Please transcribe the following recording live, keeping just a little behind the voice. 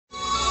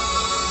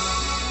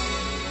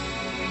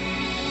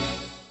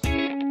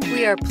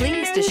We are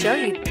pleased to show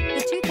you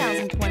the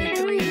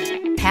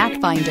 2023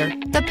 Pathfinder.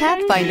 The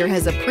Pathfinder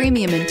has a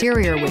premium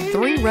interior with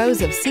 3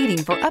 rows of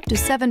seating for up to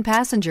 7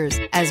 passengers,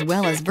 as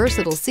well as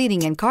versatile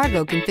seating and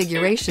cargo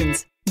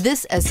configurations.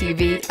 This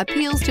SUV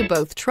appeals to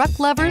both truck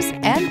lovers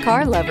and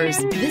car lovers.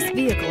 This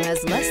vehicle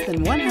has less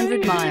than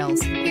 100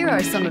 miles. Here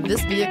are some of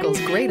this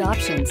vehicle's great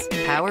options: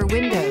 power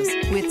windows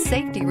with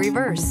safety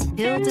reverse,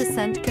 hill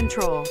descent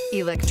control,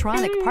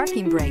 electronic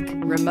parking brake,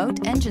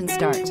 remote engine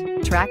start,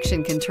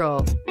 traction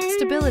control,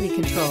 stability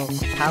control,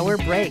 power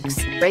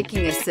brakes,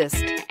 braking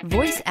assist,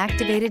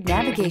 voice-activated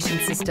navigation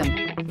system,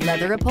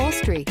 leather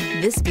upholstery.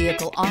 This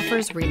vehicle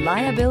offers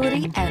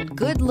reliability and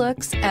good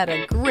looks at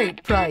a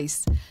great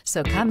price.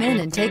 So come in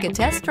and take a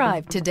test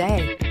drive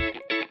today.